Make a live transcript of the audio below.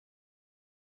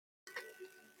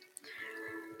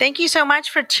Thank you so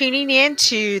much for tuning in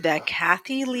to the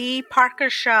Kathy Lee Parker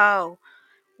Show.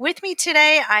 With me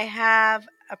today, I have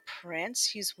a prince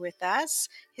who's with us.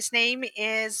 His name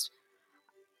is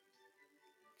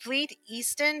Fleet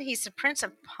Easton. He's the Prince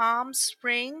of Palm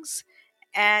Springs,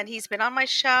 and he's been on my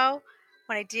show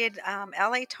when I did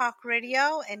LA Talk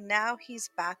Radio, and now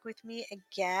he's back with me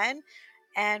again.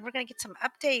 And we're going to get some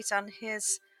updates on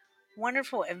his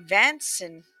wonderful events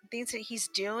and things that he's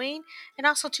doing, and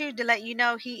also too to let you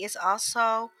know he is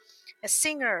also a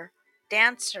singer,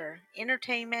 dancer,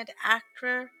 entertainment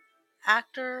actor,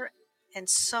 and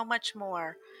so much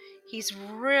more. He's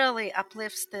really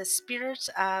uplifts the spirits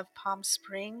of Palm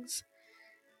Springs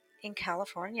in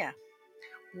California.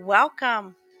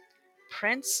 Welcome,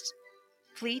 Prince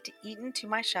Fleet Eaton, to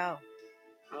my show.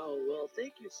 Oh, well,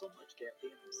 thank you so much, Kathy.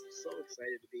 I'm so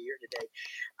excited to be here today.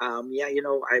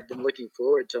 I've been looking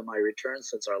forward to my return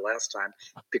since our last time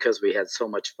because we had so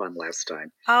much fun last time.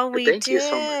 Oh, But we thank you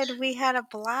so much. did. We had a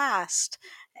blast.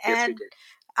 Yes, we And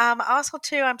did. also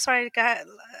too, I'm sorry,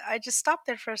 I just stopped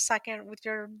there for a second with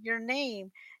your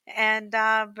name, and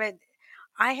but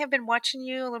I have been watching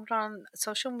you a little bit on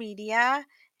social media,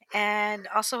 and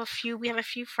also we have a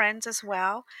few friends as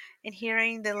well, and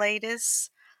hearing a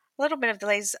little bit of the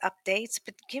latest updates.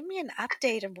 But give me an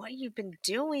update on what you've been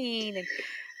doing. And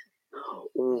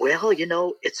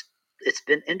Well, it's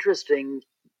been interesting.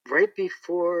 Right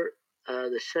before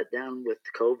the shutdown with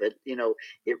COVID,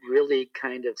 it really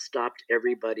kind of stopped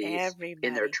everybody's in their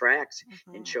everybody. tracks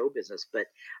in Hmm. show business. But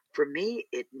for me,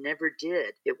 it never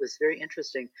did. It was very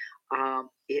interesting.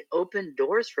 It opened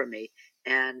doors for me,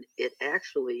 and it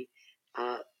actually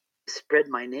uh, spread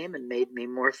my name and made me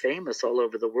more famous all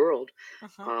over the world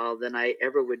Hmm. than I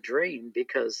ever would dream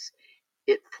because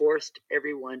it forced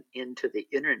everyone into the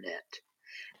internet,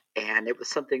 and it was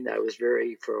something that I was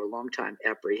for a long time,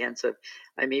 apprehensive.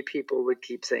 I mean, people would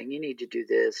keep saying, "You need to do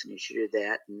this and you should do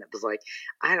that," and it was like,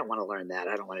 I don't want to learn that.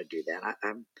 I don't want to do that.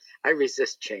 I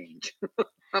resist change.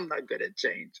 I'm not good at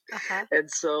change, Uh-huh. and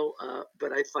so,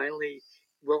 but I finally,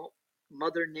 well,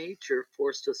 Mother Nature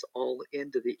forced us all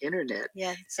into the internet,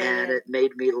 Yes, I and did. it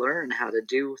made me learn how to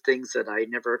do things that I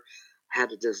never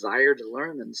had a desire to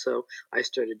learn. And so I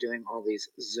started doing all these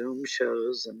Zoom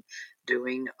shows and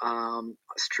doing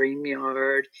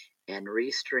StreamYard and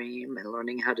Restream and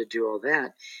learning how to do all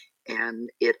that. And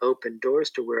it opened doors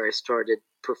to where I started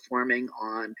performing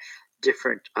on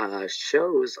different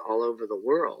shows all over the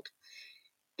world,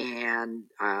 and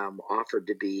offered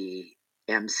to be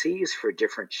MCs for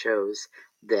different shows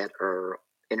that are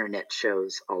internet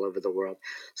shows all over the world.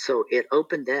 So it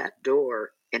opened that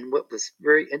door. And what was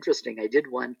very interesting, I did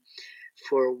one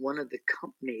for one of the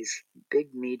companies,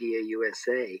 Big Media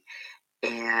USA,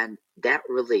 and that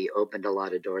really opened a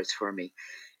lot of doors for me.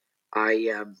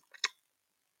 I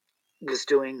was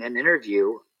doing an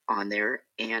interview on there,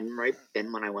 and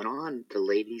when I went on, the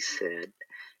lady said,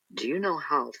 "Do you know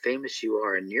how famous you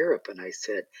are in Europe?" And I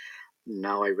said,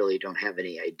 "No, I really don't have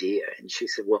any idea." And she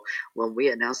said, "Well, when we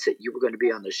announced that you were going to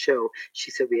be on the show,"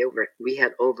 she said, we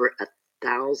had over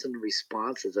 1,000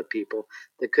 responses of people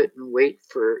that couldn't wait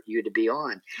for you to be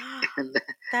on." And That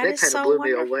that is kind of so blew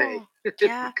me away wonderful.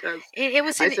 Yeah. because It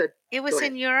was I in said, it "Go was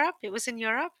ahead." in Europe. It was in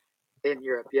Europe. In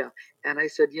Europe, yeah. And I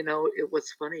said,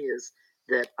 what's funny is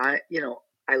that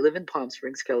I live in Palm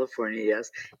Springs, California,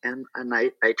 yes, and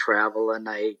I travel and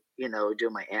I do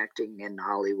my acting in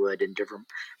Hollywood and different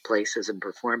places and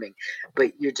performing,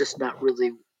 but you're just not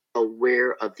really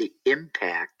aware of the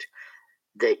impact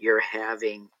that you're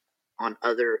having on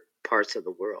other parts of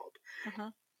the world. Hmm.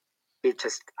 It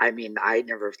just, I mean, I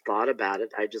never thought about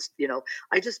it. I just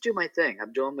do my thing.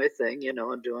 I'm doing my thing.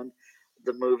 I'm doing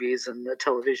the movies and the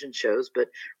television shows, but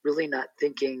really not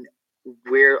thinking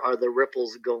where are the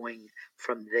ripples going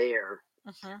from there.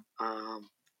 Hmm. Um,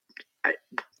 I,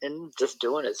 and just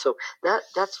doing it. So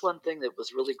that's one thing that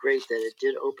was really great, that it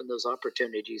did open those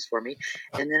opportunities for me,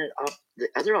 and then the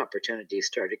other opportunities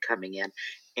started coming in,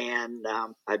 and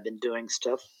I've been doing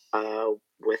stuff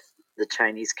with the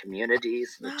Chinese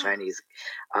communities and the Chinese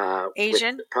with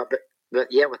Asian. the puppet, but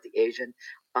yeah, with the Asian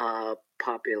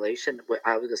population.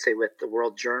 I was gonna say with the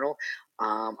World Journal.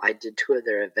 I did two of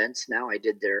their events now. I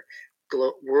did their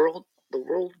the World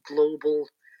Global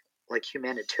like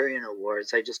humanitarian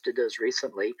awards. I just did those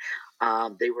recently.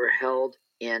 They were held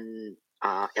in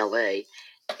LA,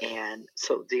 and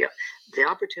so the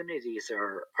opportunities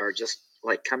are just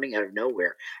like coming out of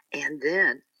nowhere. And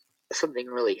then something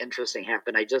really interesting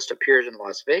happened. I just appeared in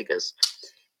Las Vegas,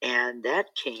 and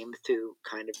that came through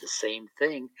kind of the same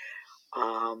thing.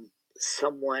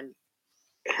 Someone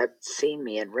had seen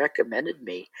me and recommended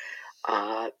me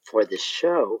for the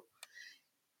show,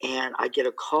 and I get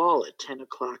a call at 10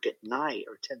 o'clock at night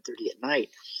or 10:30 at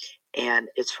night, and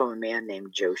it's from a man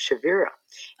named Joe Shavira,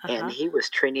 and Uh-huh. he was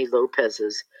Trini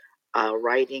Lopez's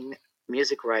writing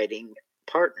music writing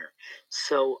partner.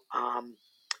 So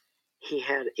he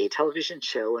had a television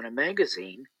show and a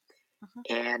magazine, Mhm.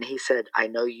 and he said, "I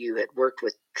know you had worked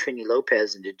with Trini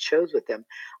Lopez and did shows with them.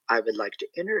 I would like to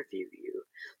interview you."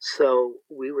 So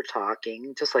we were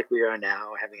talking, just like we are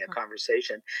now, having a Mhm.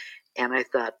 conversation. And I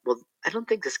thought, well, I don't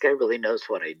think this guy really knows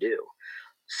what I do.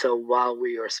 So while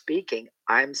we are speaking,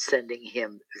 I'm sending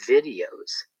him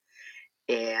videos.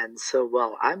 And so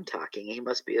while I'm talking, he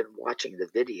must be watching the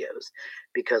videos,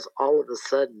 because all of a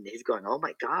sudden he's going, "Oh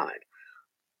my God,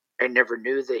 I never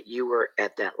knew that you were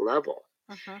at that level."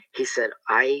 Mhm. He said,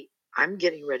 I'm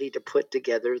getting ready to put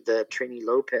together the Trini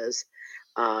Lopez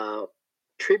uh,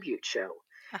 tribute show,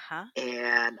 Uh-huh.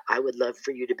 and I would love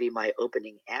for you to be my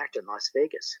opening act in Las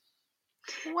Vegas.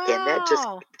 And that just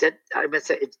Wow. that I must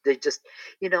say, they just,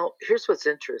 here's what's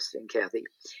interesting, Kathy,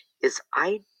 is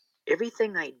I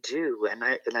everything I do, and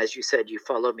as you said, you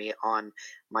follow me on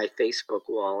my Facebook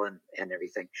wall and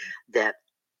everything, that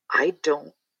I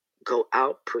don't go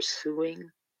out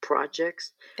pursuing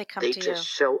projects. They come They to just you.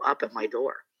 show up at my Mhm.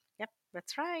 door, Yep,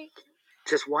 that's right.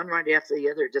 just one right after the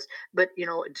other. Just, but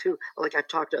and two, like I've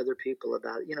talked to other people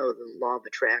about, the law of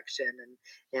attraction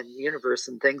and universe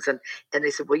and things, and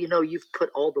they said, well, you've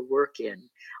put all the work in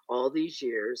all these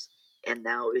years, and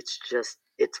now it's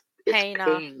Paying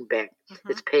off. paying back.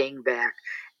 It's Mhm. paying back,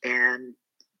 and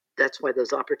that's why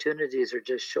those opportunities are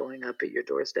just showing up at your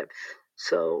doorstep.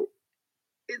 So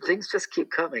things just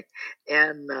keep coming,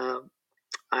 and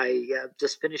I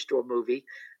just finished a movie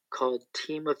called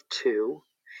Team of Two,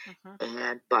 Mhm.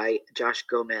 and by Josh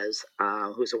Gomez,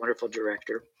 who's a wonderful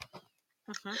director.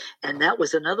 Mhm. And that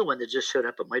was another one that just showed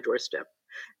up at my doorstep.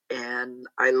 And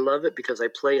I love it because I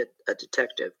play a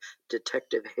detective,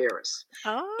 Detective Harris.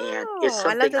 And it's Oh,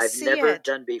 I love something to I've see never it.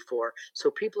 done before.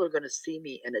 So people are going to see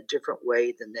me in a different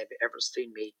way than they've ever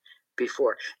seen me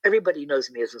before. Everybody knows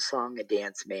me as a song and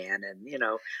dance man,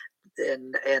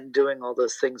 and and doing all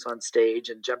those things on stage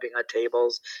and jumping on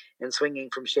tables and swinging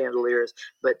from chandeliers.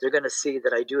 But they're going to see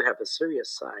that I do have a serious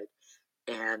side,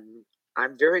 and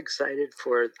I'm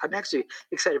actually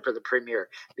excited for the premiere,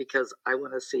 because I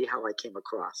want to see how I came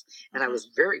across. And I Mhm. was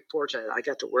very fortunate. I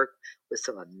got to work with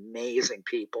some amazing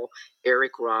people: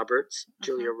 Eric Roberts,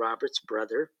 Julia Mhm. Roberts'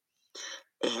 brother,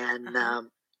 and Uh-huh.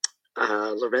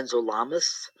 Lorenzo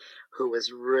Lamas, who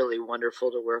was really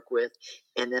wonderful to work with.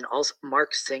 And then also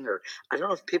Mark Singer. I don't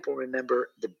know if people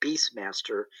remember the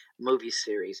Beastmaster movie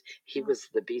series. He Mm. was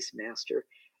the Beastmaster.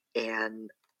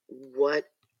 And what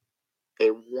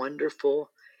a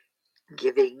wonderful,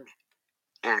 giving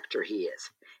actor he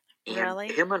is. And Really?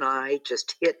 him and I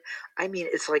just hit, I mean,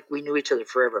 it's like we knew each other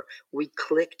forever. We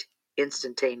clicked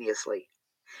instantaneously.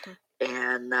 Mhm.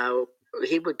 And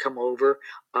he would come over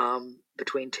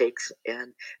between takes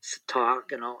and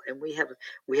talk and all. And we have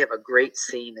a great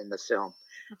scene in the film.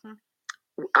 Mhm.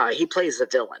 He plays the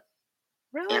villain.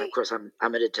 And of Really? course,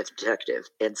 I'm a detective.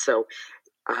 And so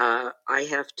I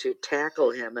have to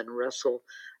tackle him and wrestle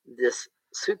this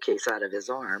suitcase out of his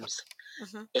arms.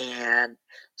 Mhm. And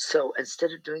so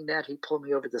instead of doing that, he pulled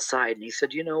me over the side and he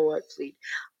said, "You know what, Fleet?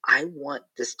 I want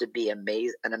this to be an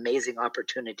amazing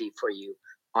opportunity for you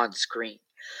on screen."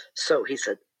 So he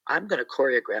said, "I'm going to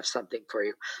choreograph something for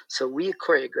you." So we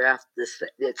choreographed this.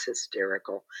 It's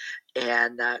hysterical,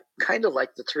 and kind of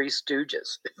like the Three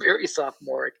Stooges, very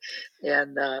sophomoric.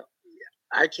 And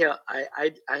I can't. I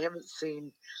haven't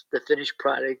seen the finished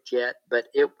product yet, but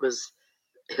it was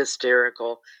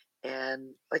hysterical.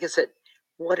 And like I said,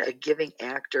 what a giving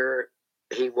actor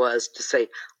he was, to say,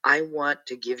 "I want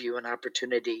to give you an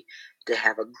opportunity to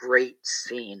have a great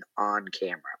scene on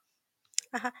camera."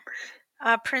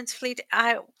 Uh-huh. Prince Fleet,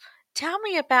 I tell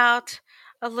me about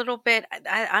a little bit.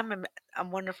 I'm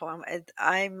wonderful.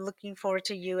 I'm looking forward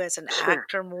to you as an Sure,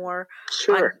 actor more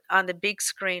sure. on the big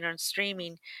screen on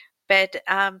streaming. But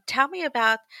tell me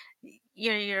about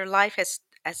your life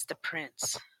as the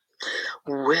prince.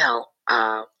 Well,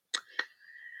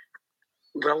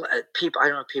 people. I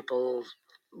don't know if people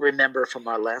remember from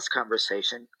our last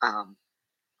conversation.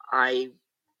 I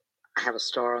have a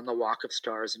star on the Walk of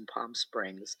Stars in Palm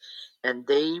Springs, and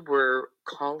they were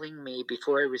calling me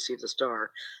before I received the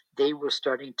star. They were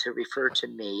starting to refer to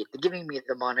me, giving me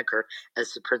the moniker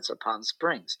as the Prince of Palm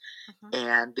Springs, Hmm.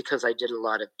 and because I did a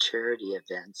lot of charity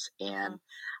events, Hmm. and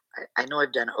I know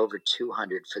I've done over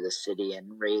 200 for the city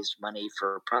and raised money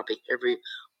for probably every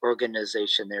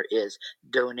organization there is,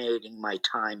 donating my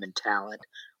time and talent.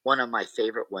 One of my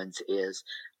favorite ones is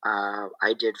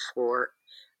I did four.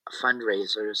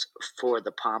 fundraisers for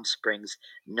the Palm Springs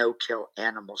no-kill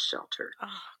animal shelter.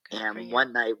 Oh, good for And you.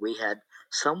 one night we had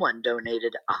someone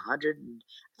donated I think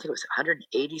it was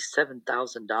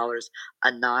 $187,000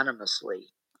 anonymously.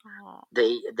 Oh.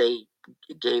 They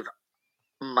gave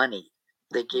money.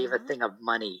 They gave a Mhm. thing of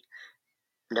money,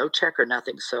 no check or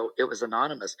nothing. So it was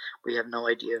anonymous. We have no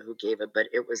idea who gave it, but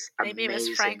it was Maybe it was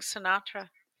Frank amazing. Sinatra.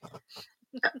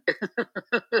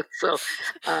 so,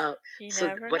 uh, You so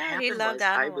never what know. He happened loved was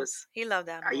I was animals. He loved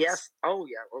animals. yes, oh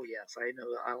yeah, oh yes, I know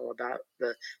all about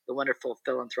the wonderful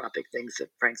philanthropic things that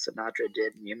Frank Sinatra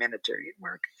did and humanitarian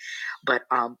work. But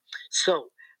so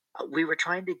we were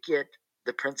trying to get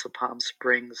the Prince of Palm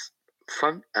Springs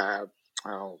fun,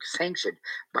 sanctioned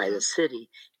by the Mhm. city,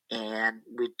 and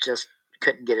we just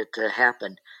couldn't get it to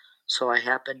happen. So I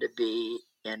happened to be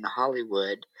in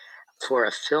Hollywood for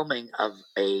a filming of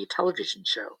a television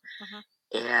show, Mhm.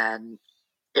 and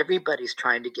everybody's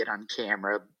trying to get on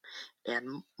camera,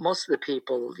 and most of the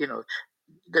people,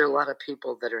 there are a lot of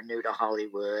people that are new to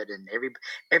Hollywood, and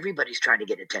everybody's trying to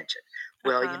get attention.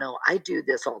 Well, Uh-huh. I do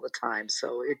this all the time,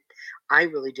 so I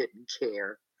really didn't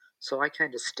care. So I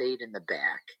kind of stayed in the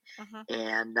back, Mhm.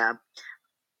 and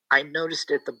I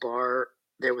noticed at the bar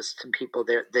there was some people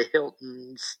there, the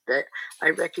Hiltons, that I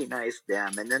recognized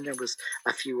them, and then there was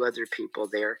a few other people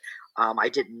there. I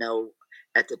didn't know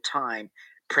at the time.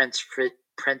 Prince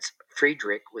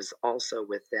Friedrich was also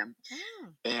with them,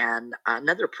 Mm. and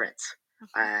another prince. Mhm.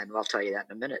 And I'll tell you that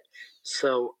in a minute.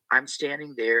 So I'm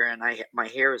standing there, and my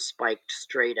hair is spiked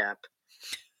straight up,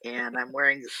 and I'm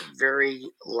wearing very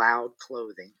loud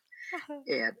clothing,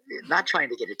 and not trying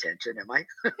to get attention, am I?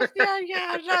 Yeah,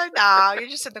 yeah. No, no, you're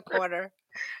just in the corner.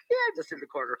 Yeah, just in the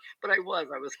corner. But I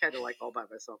was kind of like all by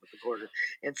myself at the corner.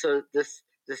 And so this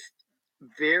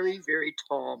very very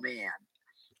tall man,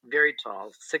 very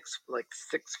tall,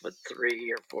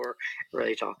 6'3" or 4",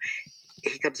 really tall.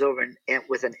 He comes over and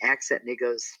with an accent, and he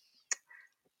goes,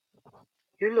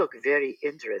 "You look very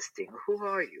interesting. Who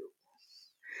are you?"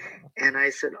 And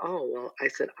I said, "Oh, well," I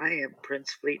said, "I am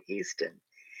Prince Fleet Easton."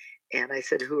 And I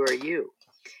said, "Who are you?"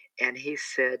 And he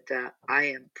said, "I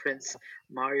am Prince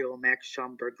Mario Max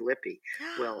Schomburg Lippy."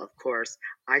 Well, of course,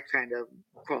 I kind of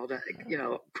crawled,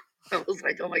 I was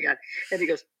like, "Oh my God." And he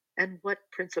goes, "And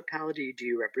what principality do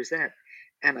you represent?"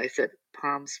 And I said,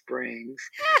 "Palm Springs."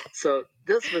 So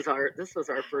this was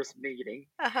our first meeting.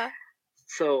 Uh-huh.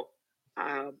 So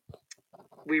um,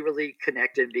 we really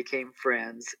connected and became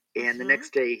friends. And the Mhm.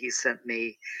 next day, he sent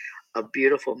me a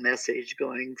beautiful message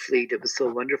going, "Fleet, it was so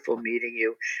wonderful meeting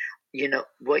you.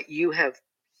 What you have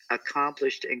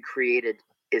accomplished and created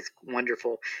is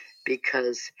wonderful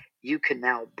because you can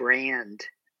now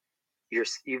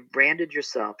you've branded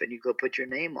yourself, and you go put your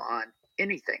name on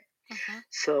anything." Mhm.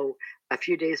 So a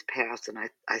few days passed, and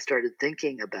I started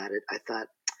thinking about it. I thought,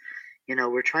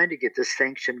 we're trying to get this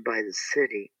sanctioned by the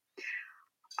city.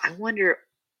 I wonder,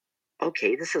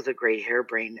 okay, this is a great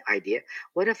harebrained idea.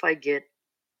 What if I get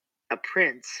a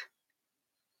prince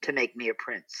to make me a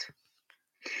prince?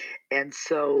 And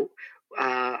so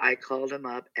I called him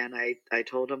up, and I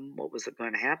told him what was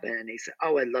going to happen. And he said,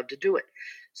 "Oh, I'd love to do it."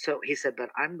 So he said,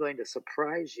 "But I'm going to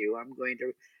surprise you. I'm going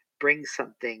to bring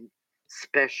something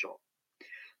special."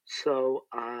 So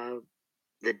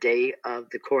the day of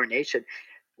the coronation,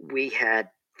 we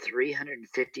had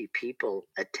 350 people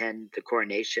attend the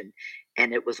coronation,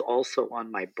 and it was also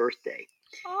on my birthday.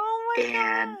 Oh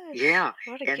And my gosh. yeah,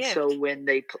 What a and so gift. when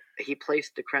he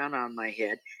placed the crown on my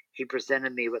head, he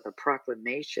presented me with a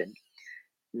proclamation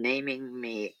naming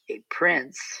me a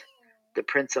prince, the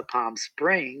Prince of Palm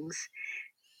Springs,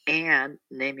 and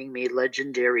naming me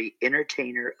legendary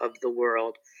entertainer of the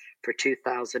world for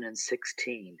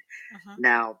 2016. Mhm.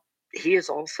 Now, he is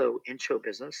also in show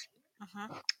business,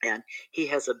 Mhm. and he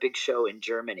has a big show in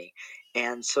Germany.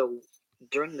 And so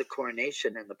during the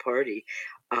coronation and the party,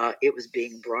 it was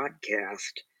being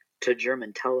broadcast to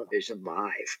German television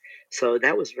live. So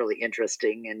that was really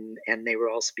interesting, and they were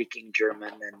all speaking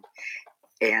German,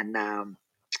 and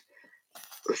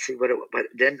let's see but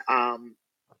then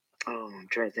oh, I'm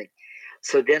trying to think.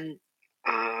 So then,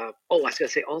 oh, I was going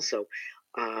to say also,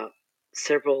 uh,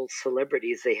 several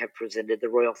celebrities they have presented. The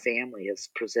royal family has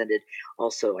presented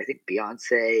also. I think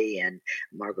Beyonce and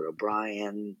Margaret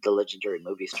O'Brien, the legendary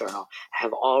movie star, and all,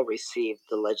 have all received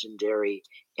the legendary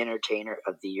Entertainer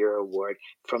of the Year award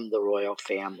from the royal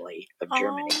family of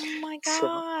Germany. Oh my So.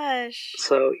 gosh.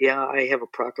 So yeah, I have a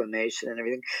proclamation and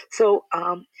everything. So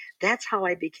that's how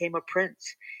I became a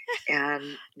prince.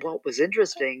 And what was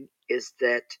interesting is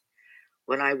that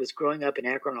when I was growing up in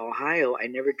Akron, Ohio, I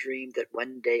never dreamed that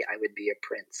one day I would be a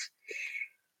prince.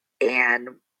 And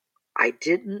I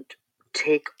didn't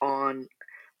take on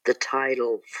the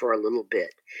title for a little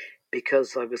bit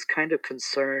because I was kind of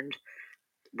concerned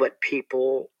what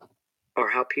people or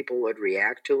how people would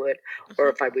react to it, or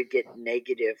Hmm. if I would get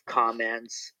negative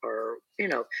comments, or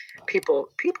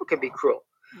people can be cruel.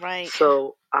 Right.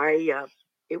 So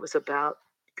it was about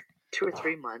 2 or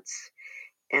 3 months,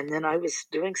 and then I was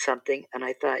doing something, and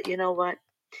I thought, you know what,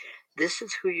 this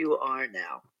is who you are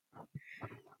now.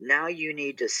 Now you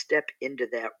need to step into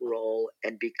that role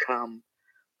and become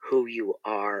who you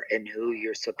are and who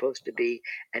you're supposed to be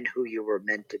and who you were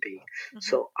meant to be. Hmm.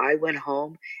 So I went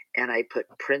home and I put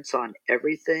prints on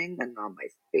everything and on my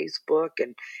Facebook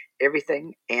and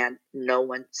everything, and no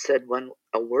one said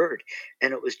a word.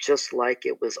 And it was just like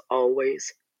it was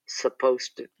always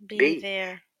supposed to Be be.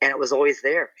 there. And it was always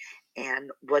there.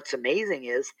 And what's amazing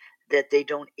is that they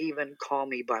don't even call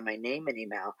me by my name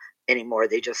anymore.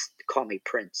 They just call me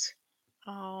Prince.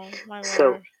 Oh, my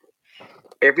So word.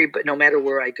 no matter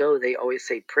where I go, they always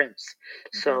say Prince.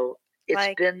 Hmm. So it's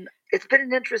Like, been it's been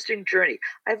an interesting journey.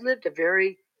 I've lived a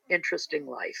very interesting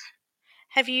life.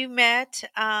 have you met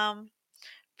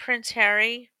Prince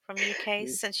Harry from UK N-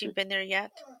 since you've been there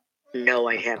yet? No,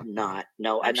 I have not.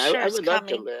 No, I'm and sure I it's would love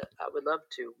to coming. live. I would love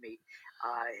to meet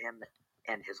him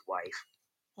and his wife.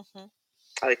 Hmm.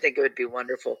 I think it would be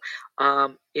wonderful.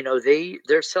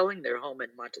 They're selling their home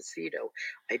in Montecito.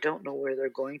 I don't know where they're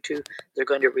going to. They're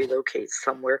going to relocate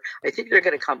somewhere. I think they're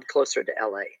going to come closer to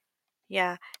LA.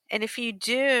 Yeah. And if you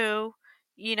do,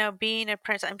 being a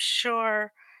prince, I'm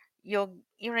sure you know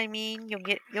what I mean? You'll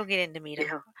get in to meet him.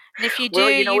 Yeah. And if you do,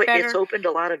 Well, you it's better. opened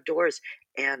a lot of doors,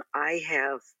 and I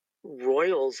have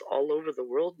royals all over the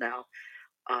world now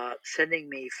sending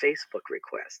me Facebook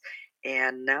requests.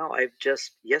 And now I've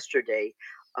just yesterday,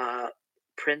 uh,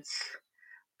 Prince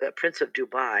Prince of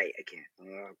Dubai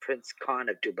again, Prince Khan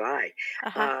of Dubai.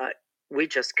 Uh-huh. Uh, we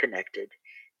just connected,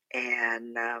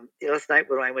 and last night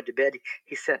when I went to bed,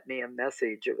 he sent me a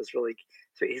message. It was really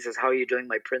sweet. He says, "How are you doing,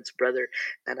 my prince brother?"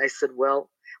 And I said,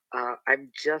 "Well,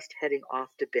 I'm just heading off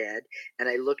to bed." And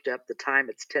I looked up the time.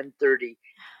 It's 10:30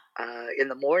 in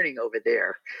the morning over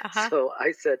there. Uh-huh. So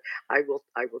I said, "I will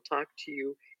talk to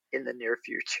you in the near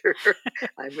future."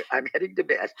 I'm heading to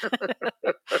bed.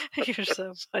 You're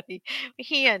so funny.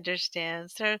 He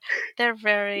understands. They're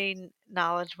very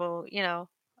knowledgeable,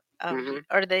 Hmm.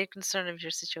 or they're concerned of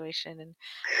your situation and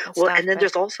Well, stuff, and then but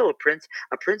there's also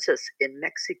a princess in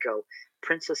Mexico,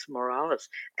 Princess Morales,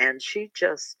 and she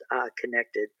just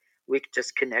connected. We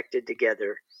just connected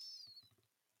together.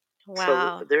 So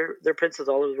wow. they're princes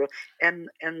all over the world, and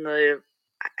the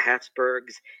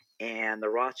Habsburgs and the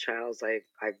Rothschilds.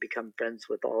 I've become friends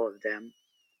with all of them.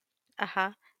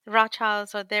 Uh-huh. The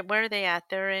Rothschilds are there. Where are they at?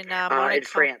 They're in In Monaco.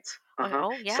 France, Oh,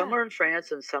 oh some yeah. are in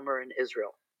France and some are in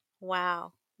Israel.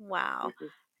 Wow. Wow. Hmm.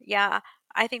 Yeah,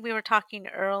 I think we were talking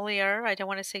earlier. I don't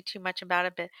want to say too much about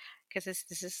it, but because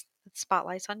this is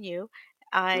spotlights on you.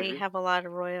 I Hmm. have a lot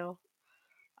of royal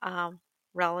um,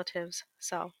 relatives,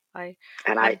 so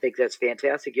And I I'm think that's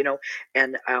fantastic.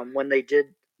 And when they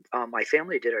did, my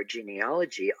family did our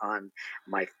genealogy on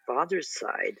my father's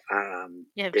side.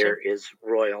 you have There Jin. is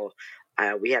royal.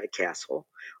 We had a castle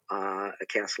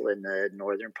in the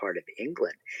northern part of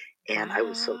England, and I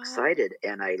was so Wow. excited.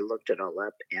 And I looked it all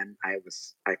up, and I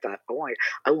thought, oh,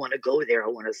 I want to go there. I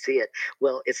want to see it.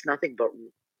 Well, it's nothing but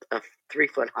a 3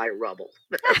 foot high rubble.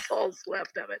 That's all's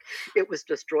left of it. It was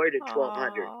destroyed in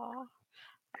 1200, Oh,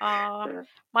 oh. uh,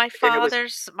 My and it was.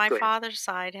 my Go ahead. father's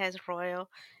side has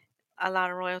a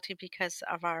lot of royalty because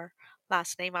of our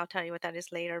last name. I'll tell you what that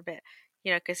is later, but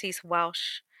because he's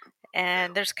Welsh,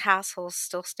 and there's castles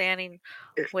still standing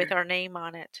with our name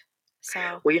on it.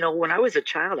 So Well, when I was a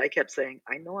child, I kept saying,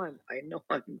 I know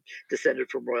I'm descended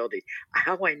from royalty.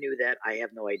 How I knew that, I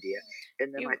have no idea.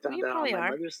 And then I found you out on probably my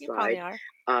are. mother's You probably side, are.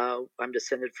 I'm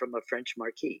descended from a French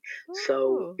marquis.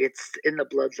 So Ooh. it's in the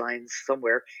bloodlines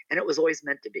somewhere, and it was always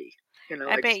meant to be.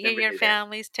 I I bet just you never your knew that.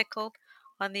 family's tickled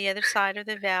on the other side of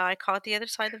the vow. I call it the other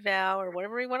side of the vow or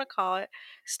whatever you want to call it.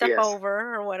 Stuck Yes.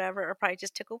 over or whatever, or probably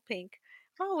just tickled pink.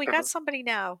 Oh, we got Uh-huh. somebody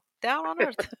now down on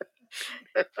earth.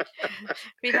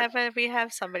 We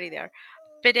have somebody there.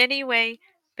 But anyway,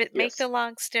 but make the Yes.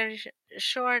 long story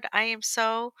short, I am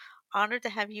so honored to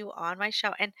have you on my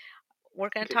show, and we're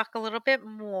going to Okay. talk a little bit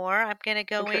more. I'm going to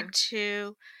go Okay.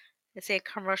 into, let's say, a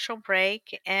commercial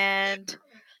break, and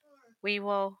we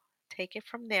will take it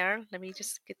from there. Let me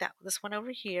just get this one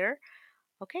over here.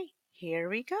 Okay, here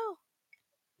we go.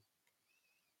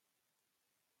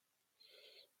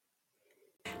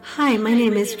 Hi, my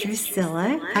name is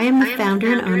Drusilla. I am the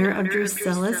founder and owner of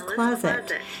Drusilla's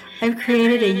Closet. I've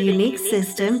created a unique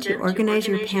system to organize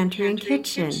your pantry and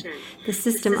kitchen. The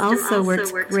system also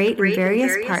works great in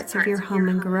various parts of your home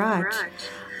and garage.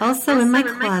 Also, in my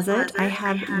closet, I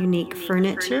have unique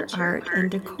furniture, art, and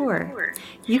decor.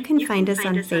 You can find us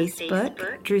on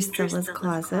Facebook, Drusilla's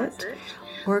Closet,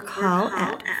 or call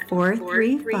at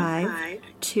 435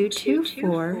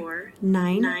 224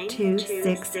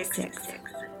 9266.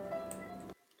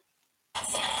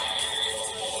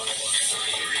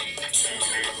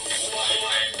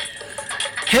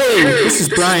 Hey, this is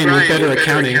Brian with Better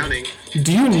Accounting.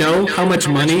 Do you know how much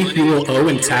money you will owe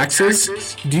in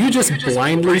taxes? Do you just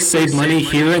blindly save money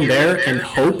here and there and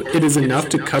hope it is enough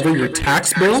to cover your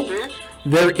tax bill?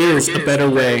 There is a better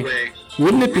way.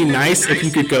 Wouldn't it be nice if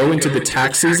you could go into the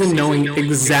tax season knowing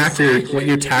exactly what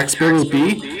your tax bill will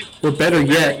be? Or better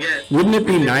yet, wouldn't it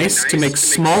be nice to make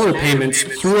smaller payments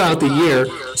throughout the year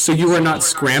so you are not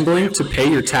scrambling to pay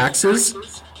your taxes?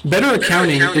 Better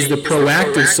Accounting is the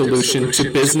proactive solution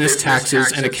to business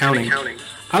taxes and accounting.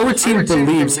 Our team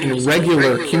believes in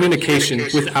regular communication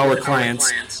with our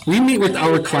clients. We meet with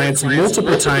our clients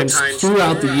multiple times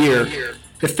throughout the year.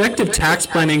 Effective tax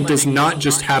planning does not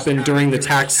just happen during the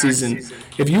tax season.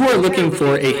 If you are looking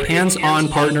for a hands-on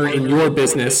partner in your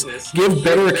business, give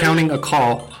Better Accounting a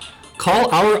call.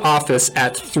 Call our office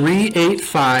at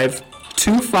 385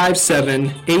 257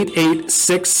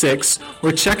 8866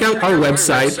 or check out our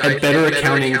website at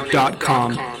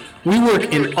betteraccounting.com. We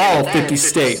work in all 50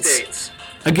 states.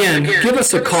 Again, give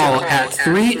us a call at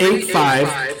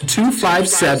 385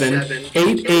 257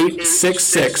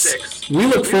 8866. We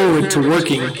look forward to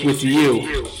working with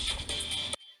you.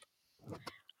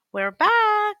 We're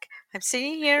back. I'm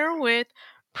sitting here with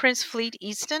Prince Fleet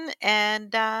Easton,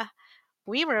 and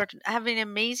we were having an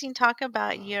amazing talk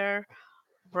about your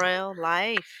royal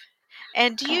life.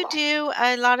 And do you do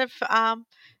a lot of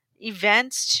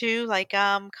events too, like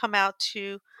come out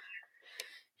to,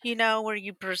 where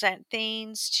you present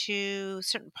things to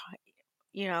certain,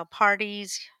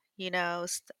 parties,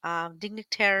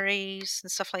 dignitaries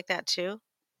and stuff like that too?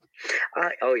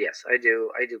 Oh yes, I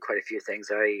do. I do quite a few things.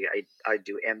 I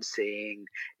do emceeing,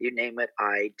 you name it.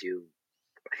 I do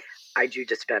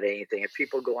just about anything. If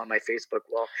people go on my Facebook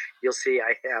wall, you'll see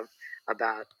I have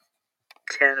about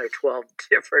 10 or 12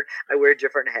 different. I wear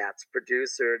different hats: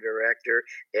 producer, director,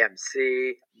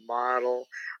 MC, model,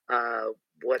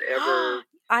 whatever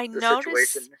I the situation.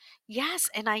 noticed, yes,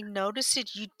 and I noticed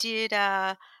it. You did.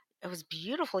 It was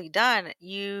beautifully done.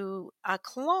 You a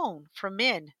cologne for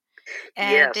men,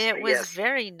 and Yes, it was yes.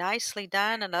 very nicely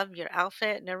done. I love your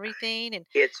outfit and everything. And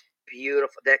It's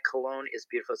beautiful. That cologne is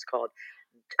beautiful. It's called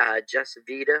Just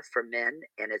Vita for men,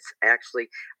 and it's actually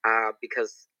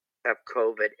because of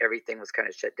COVID, everything was kind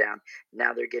of shut down.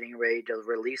 Now they're getting ready to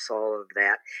release all of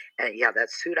that, and yeah,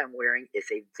 that suit I'm wearing is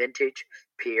a vintage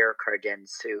Pierre Cardin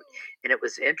suit, and it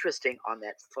was interesting on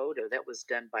that photo that was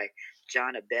done by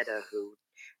John Abetta, who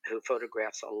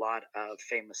photographs a lot of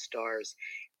famous stars,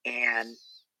 and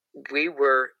we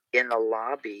were in the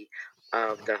lobby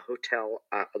of the hotel,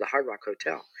 the Hard Rock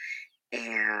Hotel,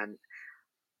 and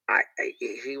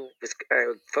he was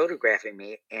photographing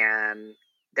me, and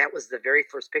that was the very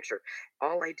first picture.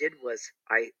 All I did was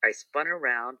I spun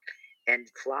around and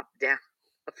flopped down,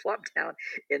 flopped down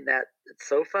in that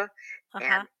sofa, uh huh.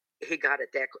 and he got it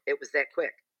that it was that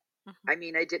quick. Hmm. I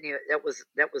mean, I didn't even that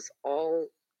was all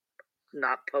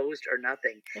not posed or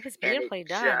nothing, It was and it beautifully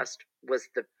done. just was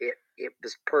it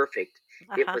was perfect.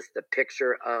 Uh It huh. was the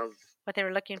picture of What they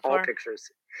were looking all for. pictures.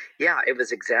 Yeah, it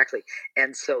was exactly.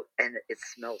 And so, and it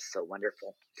smells so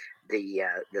wonderful. The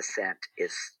scent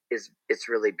is it's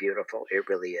really beautiful. It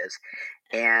really is.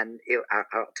 And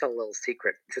I'll tell a little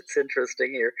secret. It's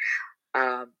interesting here.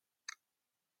 Um,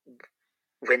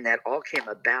 when that all came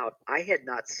about, I had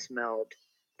not smelled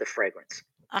the fragrance,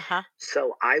 Uh huh.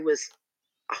 so I was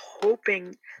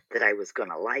hoping that I was going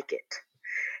to like it.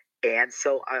 And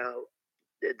so,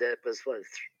 that was what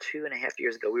 2.5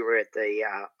 years ago. We were at the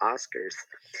Oscars,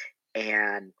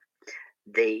 and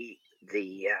the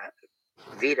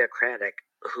Vita Craddock,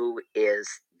 who is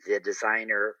the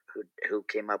designer who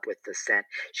came up with the scent.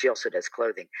 She also does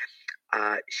clothing.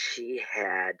 She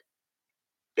had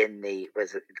in the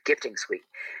was it gifting suite.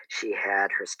 She had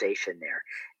her station there,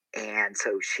 and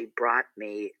so she brought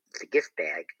me the gift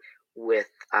bag with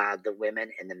the women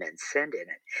and the men scent in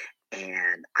it.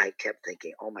 And I kept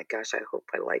thinking, oh my gosh, I hope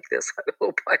I like this. I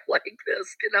hope I like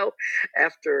this.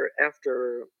 After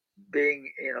being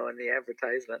in the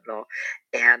advertisement and all,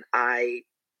 and I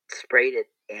sprayed it,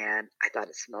 and I thought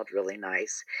it smelled really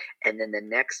nice. And then the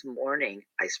next morning,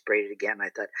 I sprayed it again. I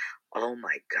thought, oh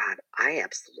my God, I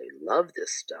absolutely love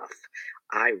this stuff.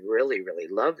 I really, really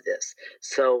love this.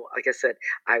 So, like I said,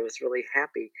 I was really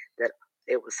happy that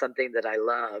it was something that I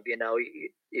love.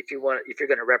 If you're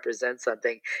going to represent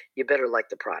something, you better like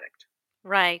the product.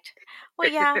 Right. Well,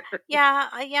 yeah,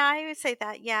 yeah, yeah, I would say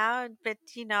that, yeah, but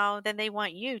then they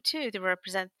want you too to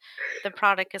represent the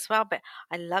product as well. But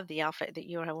I love the outfit that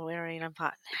you were wearing. I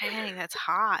thought, dang, that's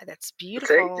hot, that's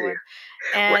Thank beautiful, you.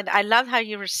 and Well, and I love how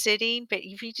you were sitting. But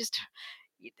if you just,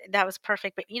 that was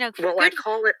perfect. But well, good. I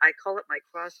call it my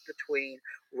cross between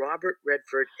Robert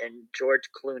Redford and George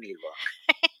Clooney look.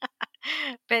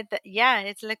 But yeah,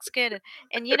 it looks good,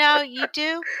 and you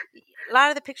do a lot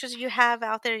of the pictures you have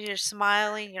out there. You're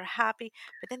smiling, you're happy,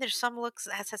 but then there's some looks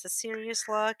that has a serious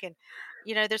look, and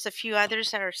there's a few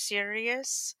others that are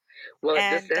serious, Well,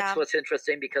 this and that's what's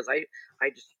interesting because I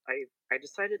just I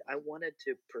decided I wanted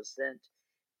to present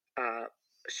uh,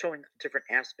 showing different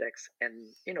aspects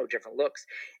and different looks.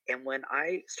 And when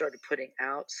I started putting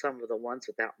out some of the ones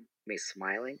without me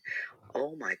smiling,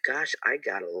 oh my gosh, I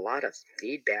got a lot of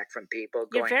feedback from people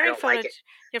you're going, "I very don't like it.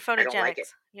 you're I don't like photogenic. it."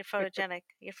 You're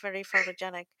very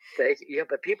photogenic. Yeah,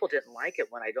 but people didn't like it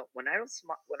when I don't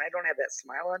have that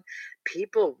smile on.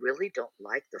 People really don't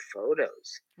like the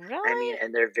photos. I mean, Really?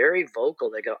 and they're very vocal.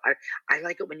 They go, "I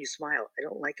like it when you smile. I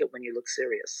don't like it when you look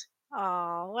serious."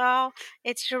 Oh, well,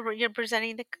 it's you're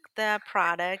presenting the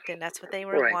product, and that's what they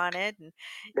were Right, wanted, and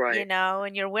right.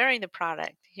 and you're wearing the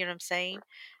product. You know what I'm saying?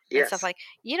 And stuff Yes. like,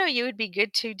 you would be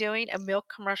good to doing a milk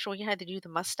commercial. You had to do the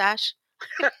mustache.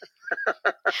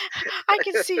 I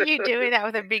can see you doing that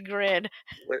with a big grin.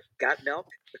 Got milk?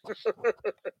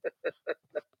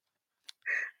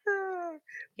 Ah,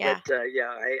 but Yeah. yeah,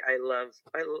 I love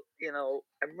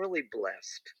I'm really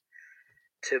blessed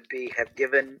to be have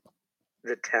given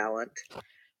the talent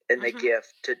and the Mhm.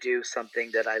 gift to do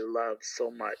something that I love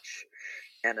so much,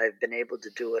 and I've been able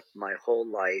to do it my whole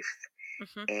life.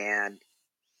 Mhm. And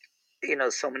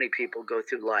so many people go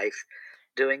through life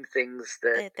doing things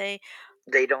that They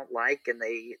they don't like, and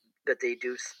they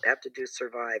do have to do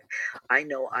survive. I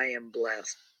know I am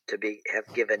blessed to be have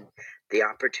given the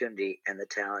opportunity and the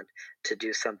talent to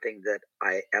do something that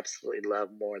I absolutely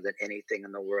love more than anything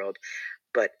in the world.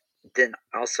 But then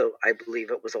also, I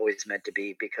believe it was always meant to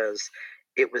be because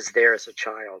it was there as a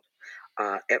child.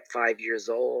 At 5 years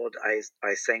old,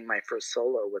 I sang my first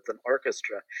solo with an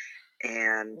orchestra,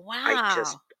 and I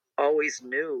just wow. always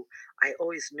knew. I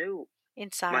always knew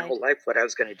my Inside. whole life what I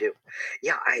was going to do.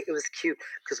 Yeah, it was cute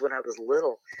because when I was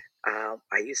little,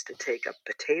 I used to take a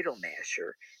potato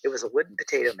masher. It was a wooden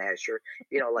potato masher,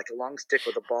 like a long stick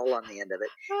with a ball on the end of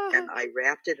it, and I I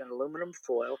wrapped it in aluminum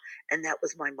foil, and that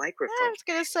was my microphone. was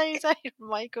gonna say, is that your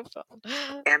microphone?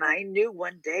 And I knew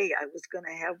one day I was going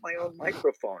to have my own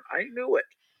microphone. I knew it.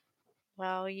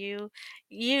 Well, you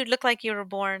look like you were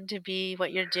born to be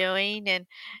what you're doing,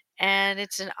 and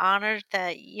it's an honor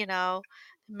that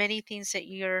many things that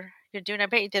you're doing. I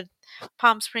bet you the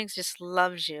Palm Springs just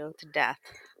loves you to death.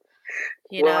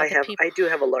 Well, The people. I do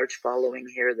have a large following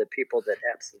here. The people that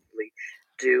absolutely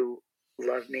do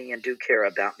love me and do care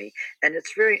about me, and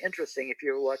it's very interesting. If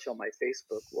you watch on my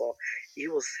Facebook wall,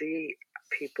 you will see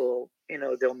people.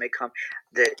 They'll make comment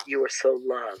that you are so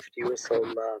loved. You are so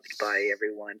loved by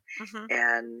everyone, Hmm.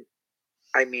 and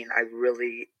I mean, I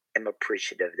really am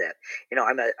appreciative of that.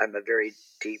 I'm a very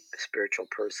deep spiritual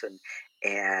person,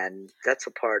 and that's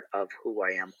a part of who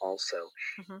I am also.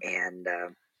 Hmm. And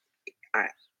I,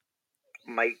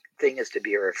 my thing is to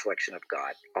be a reflection of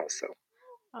God also.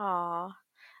 Aw,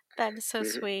 that is so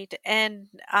Hmm. sweet, and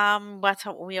that's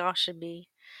how we all should be.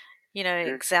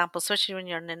 Hmm. Example, especially when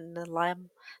you're in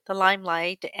the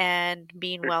limelight and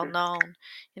being well Hmm. known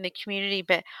in the community.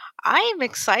 But I am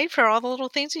excited for all the little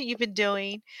things that you've been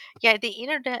doing. Yeah, the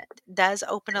internet does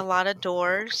open a lot of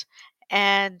doors,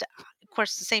 and of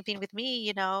course, the same thing with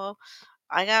me.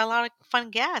 I got a lot of fun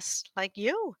guests like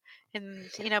you.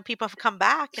 And people have come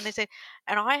back and they say,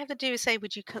 and all I have to do is say,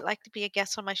 "Would you like to be a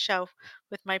guest on my show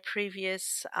with my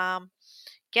previous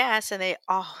guests?" And they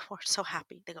all were so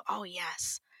happy. They go, "Oh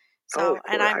yes." Oh, So, of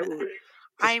and course. I will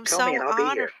just I'm tell me so and I'll be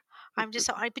honored. here. I'm just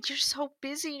so honored, but you're so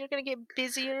busy. You're going to get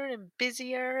busier and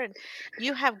busier, and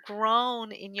you have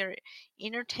grown in your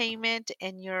entertainment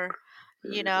and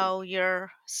Hmm.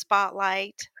 your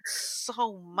spotlight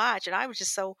so much. And I was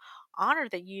just so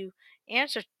honored that you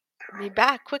answered me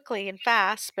back quickly and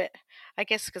fast. But I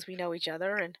guess because we know each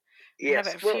other, and I have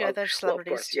Yes. a few other Well, of celebrities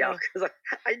course, yeah. too. Because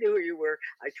I knew who you were.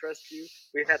 I trust you.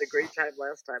 We had a great time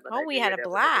last time, and Oh, I we knew had a we'd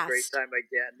have another great blast. time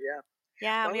again. Yeah.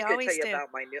 Yeah, Well, I we was going to tell always you do. about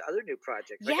my other new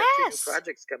projects. I got two new Yes.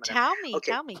 projects coming up. Tell me,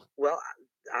 Okay, tell me. well,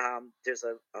 there's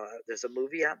a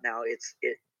movie out now. It's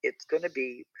going to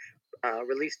be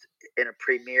released in a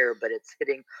premiere, but it's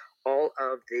hitting all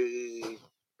of the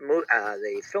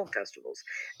film festivals,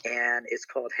 and it's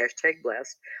called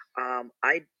 #Blessed.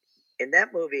 I In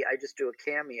that movie, I just do a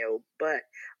cameo, but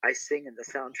I sing in the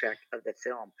soundtrack of the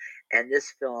film, and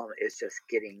this film is just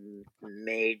getting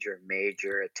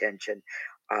major attention.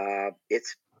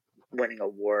 It's winning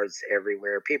awards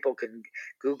everywhere. People can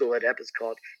Google it up. It's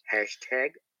called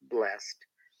 #Blessed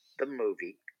the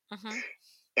movie. Hmm.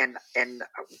 And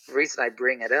the reason I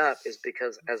bring it up is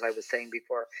because, as I was saying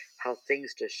before, how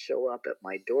things just show up at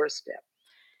my doorstep.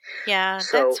 Yeah,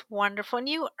 So, that's wonderful. And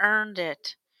you earned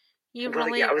it. You well,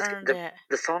 yeah, really earned it.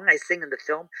 the song I sing in the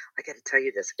film. I got to tell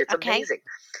you this; it's Okay. amazing.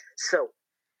 So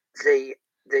the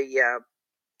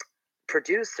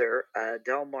producer,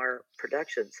 Delmar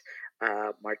Productions,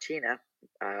 Martina,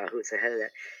 who's the head of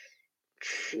that,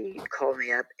 she called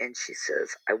me up and she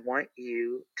says, "I want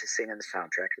you to sing in the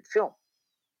soundtrack of the film,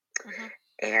 Hmm.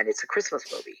 and it's a Christmas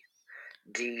movie.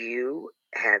 Do you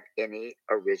have any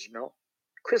original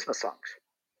Christmas songs?"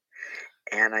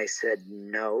 And I said,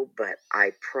 "No, but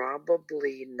I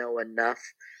probably know enough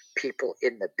people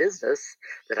in the business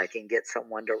that I can get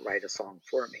someone to write a song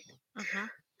for me." Hmm.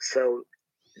 So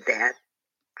that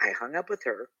I hung up with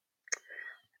her.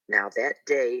 Now, that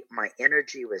day, my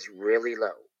energy was really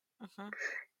low. Hmm.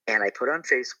 And I put on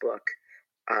Facebook,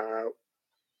 uh,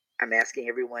 I'm asking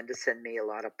everyone to send me a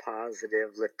lot of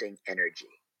positive, lifting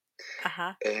energy.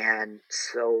 Uh-huh. And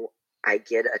so I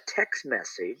get a text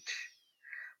message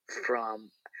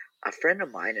from a friend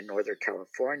of mine in Northern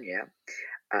California,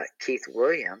 Keith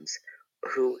Williams,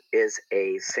 who is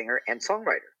a singer and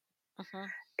songwriter. Hmm.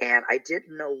 And I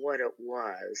didn't know what it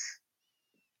was,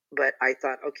 but I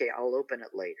thought, okay, I'll open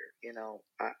it later.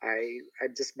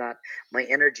 I'm just not, my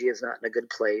energy is not in a good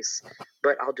place,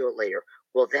 but I'll do it later.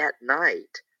 Well, that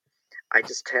night, I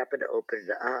just happened to open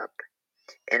it up,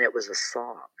 and it was a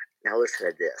song. Now, listen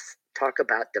to this. Talk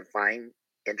about divine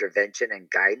intervention and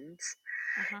guidance.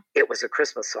 Hmm. It was a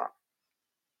Christmas song,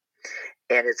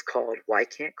 and it's called "Why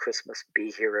Can't Christmas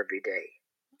Be Here Every Day?"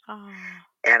 Oh.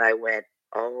 And I went,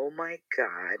 "Oh my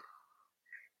God,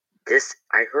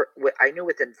 I knew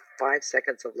within 5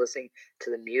 seconds of listening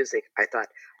to the music, I thought,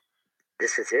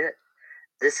 this is it.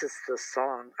 This is the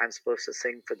song I'm supposed to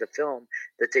sing for the film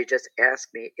that they just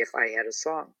asked me if I had a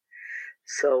song."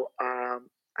 So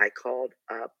I called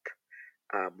up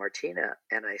Martina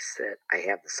and I said, "I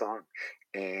have the song."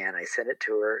 And I sent it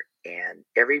to her, and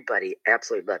everybody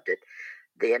absolutely loved it.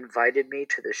 They invited me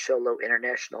to the Sholo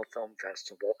International Film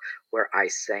Festival, where I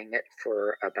sang it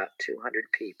for about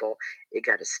 200 people. It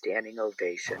got a standing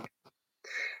ovation.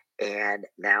 And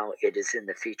now it is in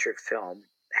the featured film,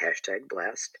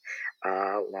 #Blessed,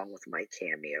 along with my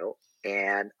cameo.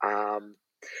 And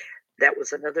that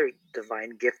was another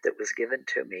divine gift that was given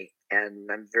to me. And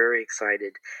I'm very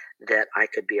excited that I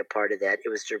could be a part of that. It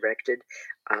was directed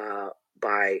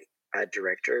by a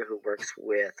director who works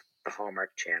with the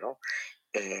Hallmark Channel.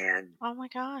 And Oh my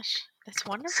gosh. That's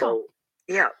wonderful. so,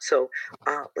 yeah, so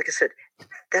like I said,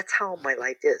 that's how my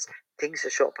life is. Things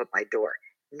that show up at my door.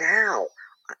 Now,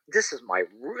 this is my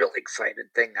real excited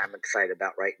thing I'm excited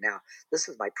about right now. This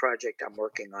is my project I'm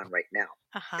working on right now.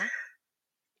 Uh-huh.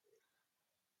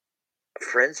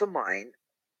 Friends of mine,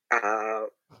 uh,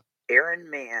 Aaron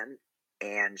Mann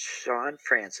and Sean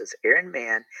Francis. Aaron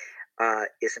Mann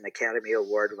is an Academy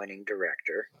Award winning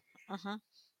director. Uh-huh.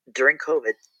 During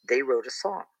COVID, they wrote a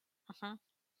song Uh-huh.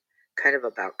 kind of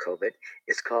about COVID.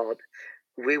 It's called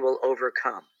 "We Will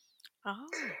Overcome." Oh.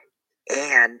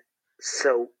 And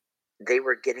so they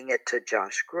were getting it to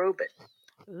Josh Groban.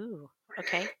 Ooh.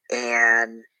 Okay.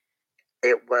 And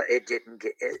it didn't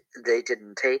get it, they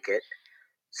didn't take it.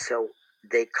 So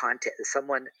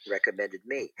someone recommended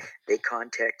me. They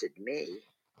contacted me,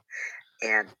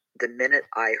 and the minute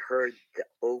I heard the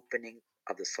opening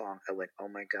of the song, I went, "Oh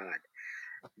my God,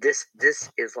 this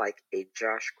is like a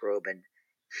Josh Groban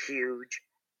huge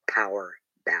power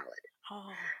ballad,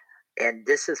 Oh. and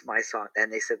this is my song."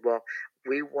 And they said, "Well,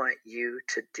 we want you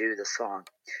to do the song."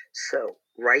 So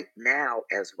right now,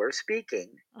 as we're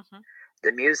speaking, Uh-huh.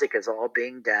 the music is all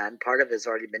being done. Part of it has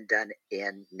already been done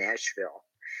in Nashville,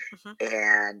 Uh-huh.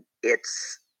 and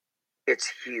it's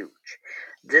huge.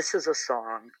 This is a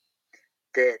song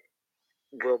that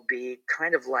will be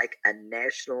kind of like a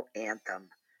national anthem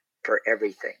for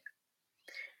everything,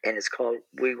 and it's called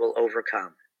 "We Will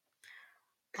Overcome."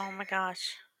 Oh my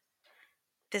gosh.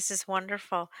 This is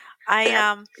wonderful. I And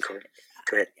um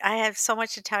go ahead. I have so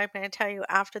much to tell you. I'm going to tell you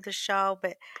after the show,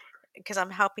 but because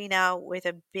I'm helping out with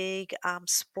a big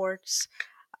sports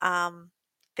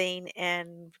thing,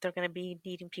 and they're going to be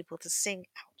needing people to sing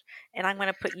out. And I'm going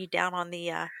to put you down on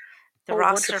the Oh,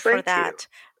 roster wonderful. for Thank you. that.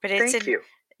 But it's Thank in, you.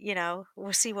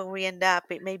 we'll see where we end up.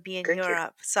 It may be in Thank you.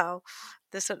 Europe. So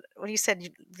when you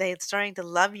said they're starting to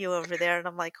love you over there, and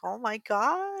I'm like, oh my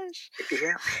gosh,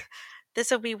 Yeah.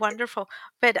 this will be wonderful.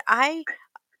 But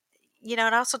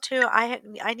and also too,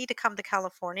 I need to come to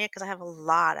California because I have a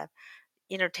lot of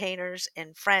entertainers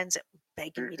and friends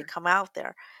begging me to Hmm. come out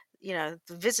there, to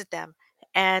visit them.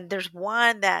 And there's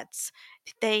one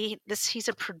he's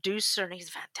a producer and he's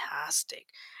fantastic.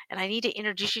 And I need to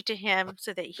introduce you to him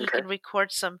so that he Okay. can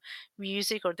record some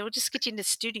music, or they'll just get you in the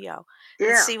studio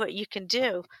and Yeah. see what you can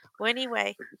do. Well,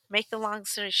 anyway, make the long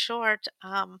story short,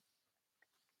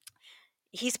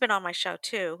 he's been on my show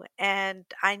too, and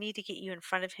I need to get you in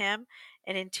front of him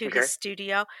and into his Okay.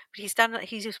 studio. But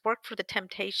he's just worked for the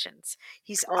Temptations.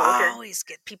 He's Oh, okay. always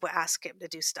get people ask him to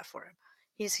do stuff for him.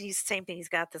 He's same thing. He's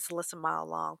got this list a mile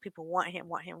long. People want him,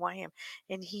 want him, want him,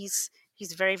 and he's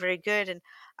very very good. And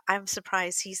I'm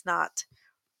surprised he's not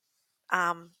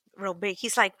real big.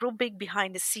 He's like real big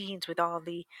behind the scenes with all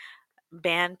the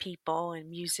band people and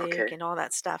music Okay. and all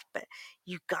that stuff. But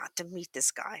you got to meet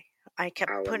this guy. I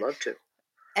kept I would putting, love to.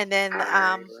 and then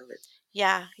I love it.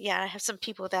 yeah, I have some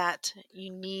people that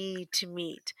you need to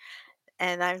meet,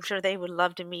 and I'm sure they would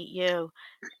love to meet you.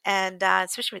 And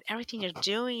especially with everything you're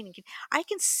doing, I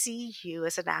can see you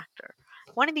as an actor.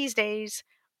 One of these days,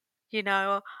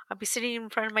 I'll be sitting in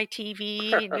front of my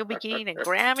TV, and you'll be getting a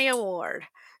Grammy Award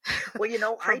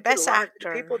Well, for I did a Best lot of,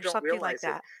 Actor people or don't something like realize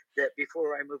that. that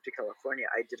before I moved to California,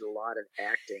 I did a lot of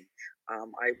acting.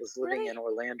 I was living Really? in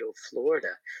Orlando,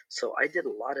 Florida, so I did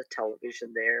a lot of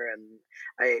television there, and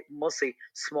I mostly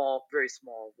small, very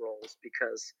small roles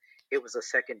because it was a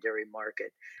secondary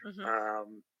market. Hmm.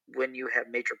 When you have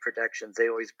major productions, they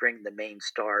always bring the main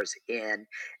stars in,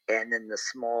 and then the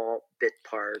small bit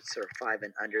parts or five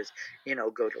and unders,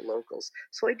 go to locals.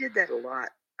 So I did that a lot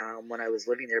when I was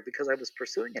living there because I was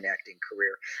pursuing an acting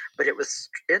career. But it was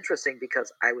interesting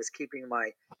because I was keeping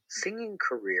my singing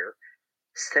career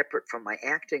separate from my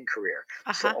acting career.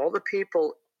 Uh So huh. all the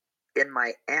people in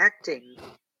my acting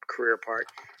career part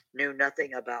knew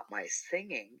nothing about my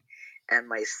singing, and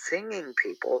my singing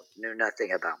people knew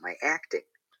nothing about my acting.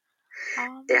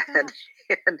 Oh my And gosh.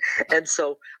 and and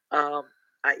so um,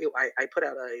 I put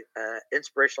out a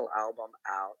inspirational album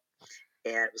out,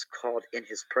 and it was called In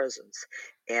His Presence.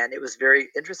 And it was very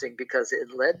interesting because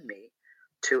it led me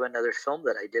to another film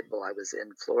that I did while I was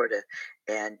in Florida,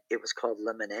 and it was called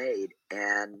Lemonade.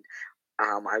 And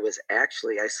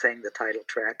I sang the title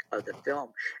track of the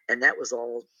film, and that was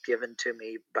all given to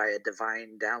me by a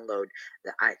divine download.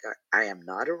 That I am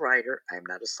not a writer, I am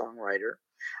not a songwriter,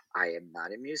 I am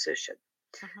not a musician,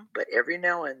 Hmm. but every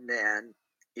now and then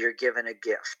you're given a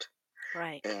gift,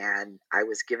 Right. and I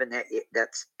was given that.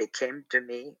 It came to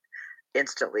me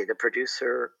instantly. The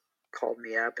producer called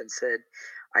me up and said,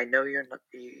 "I know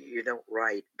you don't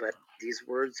write, but these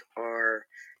words are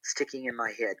sticking in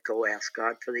my head. Go ask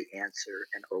God for the answer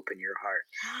and open your heart."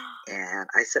 And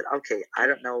I said, "Okay, I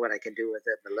don't know what I can do with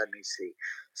it, but let me see."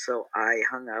 So I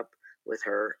hung up with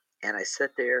her, and I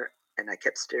sat there and I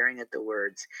kept staring at the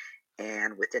words.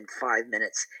 And within 5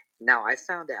 minutes, now I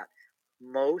found out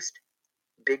most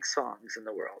big songs in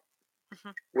the world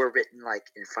Hmm. were written like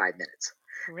in 5 minutes,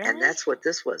 and Really? that's what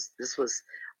this was. This was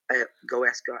go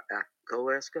ask God,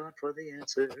 go ask God for the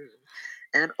answer,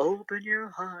 and open your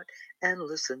heart and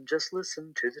listen. Just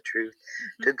listen to the truth.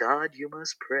 Hmm. To God you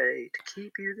must pray to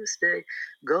keep you this day.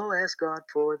 Go ask God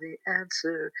for the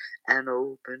answer and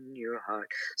open your heart.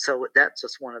 So that's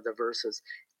just one of the verses,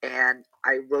 and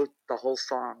I wrote the whole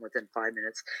song within 5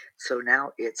 minutes. So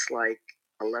now it's like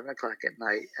 11 o'clock at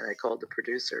night, and I called the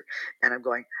producer, and I'm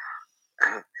going,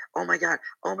 uh, oh my god,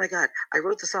 oh my god, I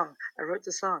wrote the song.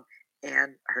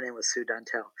 And her name was Sue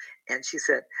Dontel, and she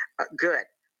said, good,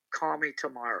 call me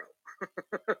tomorrow.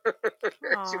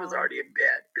 She was Oh, already in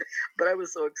bed, but I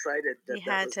was so excited that you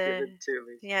that had was to given to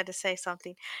me. you had to say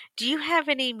something. Do you have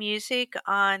any music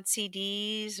on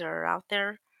CDs or out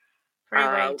there for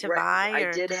anybody to Right, buy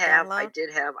or to I download? did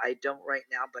have, I don't right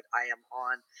now, but I am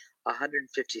on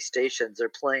 150 stations. They're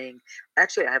playing.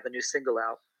 Actually, I have a new single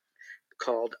out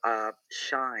called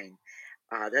Shine.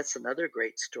 That's another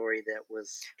great story. That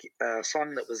was a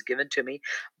song that was given to me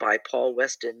by Paul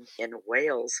Weston in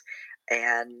Wales.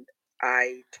 And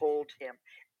I told him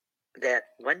that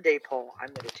one day, Paul,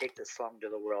 I'm going to take this song to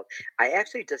the world. I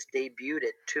actually just debuted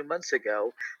it 2 months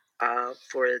ago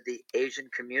for the Asian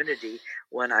community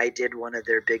when I did one of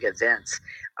their big events.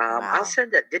 I'll Wow.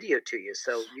 send that video to you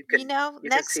so you can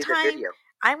Next see the time video.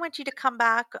 I want you to come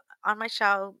back on my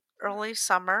show early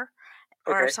summer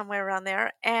or Okay. somewhere around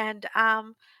there, and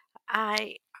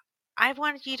I I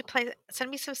wanted you to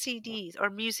send me some CDs or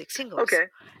music singles, Okay.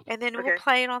 and then we'll Okay.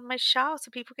 play it on my show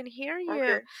so people can hear you.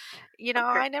 Okay.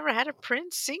 I Okay. never had a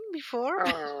Prince sing before,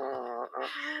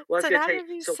 Well, I was so gonna that tell you. would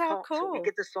be So so Paul, so we cool.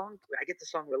 get the song. I get the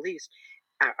song released.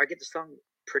 I get the song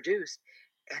produced,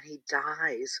 and he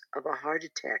dies of a heart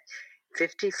attack.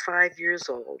 55 years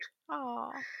old.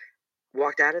 Oh,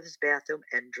 Walked out of his bathroom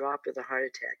and dropped with a heart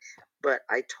attack. But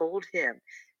I told him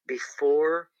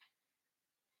before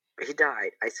he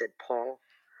died, I said, Paul,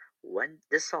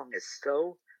 this song is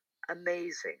so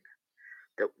amazing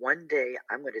that one day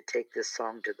I'm going to take this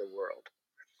song to the world.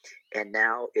 And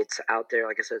now it's out there.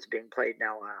 Like I said, it's being played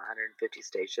now on 150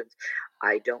 stations.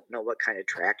 I don't know what kind of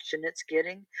traction it's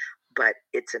getting, but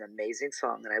it's an amazing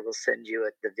song. And I will send you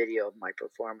the video of my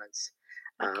performance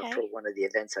for okay. one of the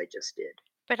events I just did.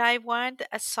 But I want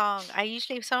a song. I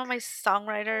usually some of my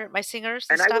singers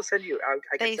and And I will stuff, send you.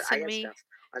 they I send have me. stuff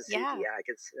on CD. Yeah. Yeah,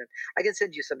 I can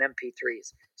send you some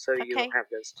MP3s so you'll Okay. have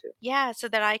those too. Yeah, so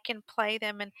that I can play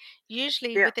them. And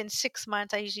usually Yeah. within 6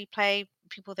 months, I usually play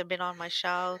people that have been on my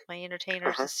show, my Uh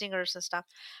entertainers huh. and singers and stuff.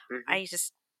 Hmm. I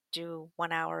just do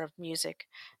 1 hour of music,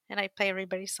 and I play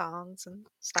everybody's songs and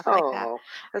stuff like that. Oh,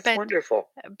 that's But wonderful.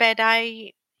 but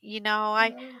you know,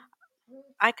 I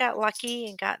I got lucky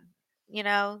and got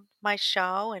my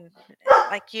show and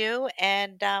like you.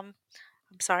 And I'm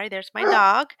sorry, there's my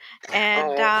dog.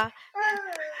 And Oh,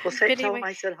 well, but tell him anyway,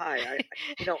 I said hi.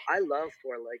 I love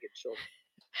four-legged children.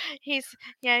 he's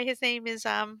yeah, his name is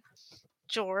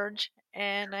George,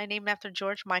 and I named him after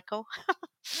George Michael.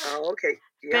 Oh, okay.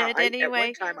 Yeah, But I at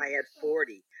one anyway, time I had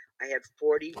 40. I had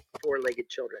 40 four-legged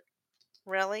children.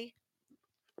 really,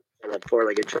 I love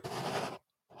four-legged children.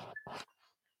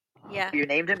 yeah, You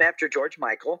named him after George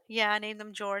Michael. yeah, I named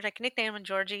him George. I can nickname him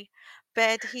Georgie,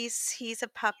 but he's a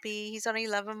puppy. He's only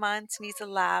 11 months, and he's a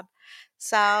lab.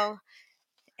 So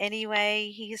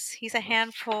anyway, he's a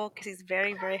handful because he's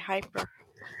very very hyper.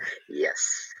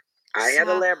 Yes. I had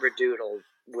a So Labradoodle,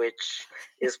 which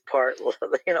is part,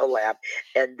 lab,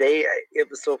 and it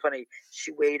was so funny.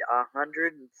 She weighed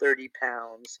 130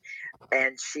 pounds,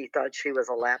 and she thought she was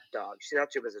a lap dog. She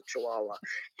thought she was a Chihuahua,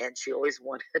 and she always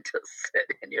wanted to sit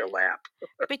in your lap.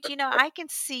 but I can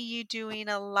see you doing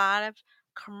a lot of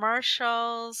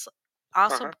commercials,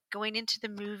 Uh also huh. going into the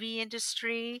movie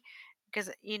industry because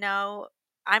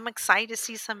I'm excited to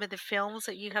see some of the films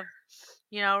that you have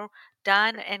you know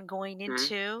done and going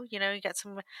Mm-hmm. into. You got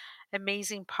some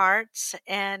amazing parts,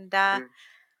 and Mm-hmm.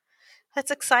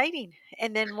 that's exciting.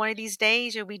 And then one of these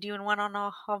days you'll be doing one on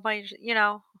all my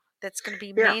that's going to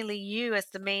be Yeah. mainly you as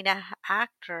the main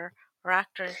actor or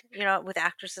actor, with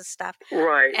actors and stuff.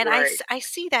 Right. And Right. I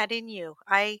see that in you.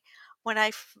 When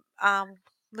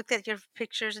looked at your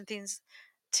pictures and things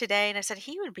today, and I said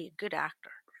he would be a good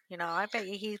actor. I bet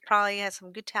you he probably has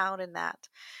some good talent in that.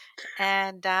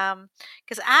 And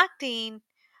because acting,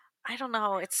 I don't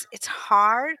know, it's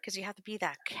hard because you have to be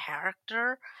that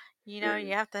character. Mm-hmm.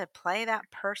 You have to play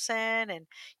that person, and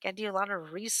you got to do a lot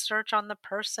of research on the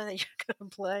person that you're going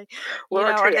to play, Well,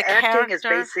 I'll tell or you, the acting is character.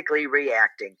 basically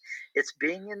reacting. It's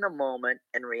being in the moment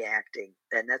and reacting,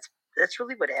 and that's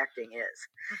really what acting is.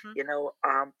 Hmm.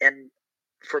 And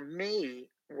for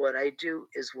me, what I do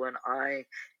is when I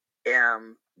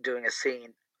am doing a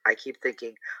scene, I keep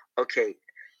thinking, okay,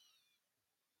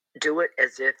 do it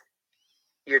as if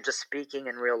you're just speaking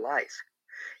in real life.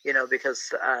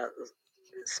 Because I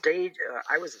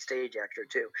was a stage actor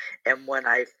too, and when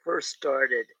I first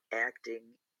started acting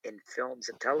in films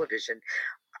and television,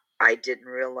 I didn't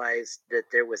realize that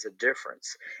there was a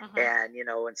difference. Hmm. And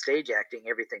in stage acting,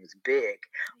 everything's big.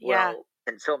 Yeah. Well,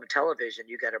 in film and television,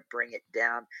 you got to bring it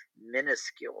down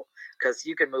minuscule because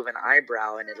you can move an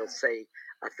eyebrow and it'll say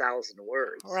 1,000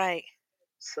 words. Right.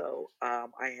 So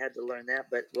I had to learn that.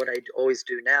 But what I always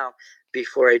do now,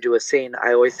 before I do a scene,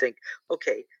 I always think,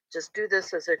 okay, just do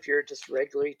this as if you're just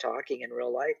regularly talking in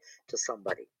real life to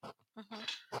somebody, Hmm.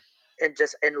 and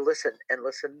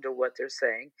listen to what they're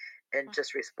saying, and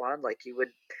just respond like you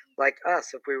would, like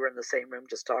us, if we were in the same room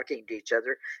just talking to each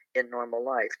other in normal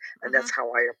life. And Hmm. that's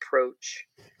how I approach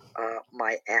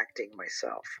my acting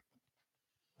myself.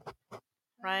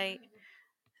 Right.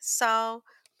 So,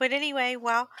 but anyway,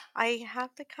 well, I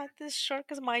have to cut this short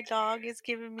because my dog is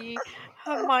giving me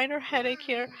a minor headache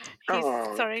here. He's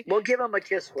Oh, sorry. well, give him a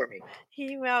kiss for me.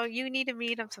 Well, you need to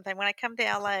meet him sometime. When I come to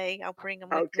LA, I'll bring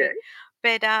him with me. Okay.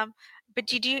 But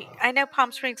I know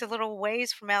Palm Springs is a little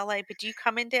ways from LA, but do you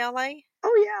come into LA?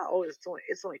 Oh yeah. Oh,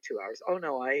 it's only 2 hours. Oh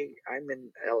no, I'm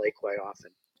in LA quite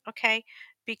often. Okay,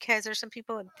 because there's some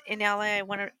people in LA I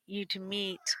want you to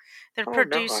meet. They're Oh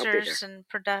no, I'll be there. producers and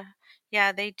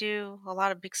yeah, they do a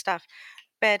lot of big stuff.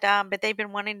 But they've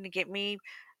been wanting to get me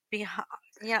behind.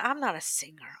 Yeah, I'm not a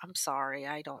singer. I'm sorry,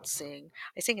 I don't sing.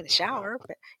 I sing in the shower,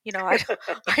 but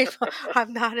I don't,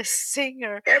 I'm not a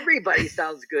singer. Everybody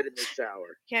sounds good in the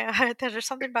shower. Yeah, there's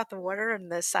something about the water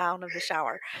and the sound of the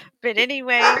shower. But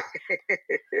anyway,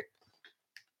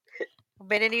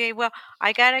 well,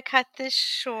 I gotta cut this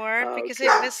short because it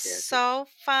Okay, was Kathy. so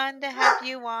fun to have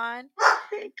you on.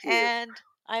 Thank you. And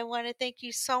I want to thank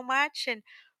you so much and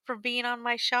for being on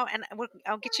my show. And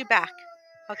I'll get you back.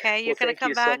 Okay, you're Well, gonna thank you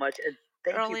come so back much, and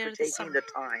thank you for earlier this taking summer. the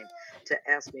time to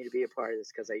ask me to be a part of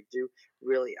this because I do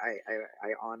really, I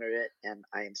honor it, and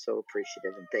I am so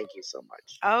appreciative, and thank you so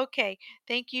much. Okay,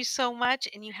 thank you so much,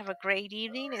 and you have a great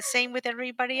evening. And same with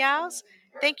everybody else.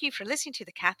 Thank you for listening to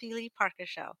the Kathy Lee Parker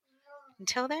Show.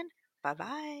 Until then, bye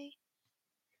bye.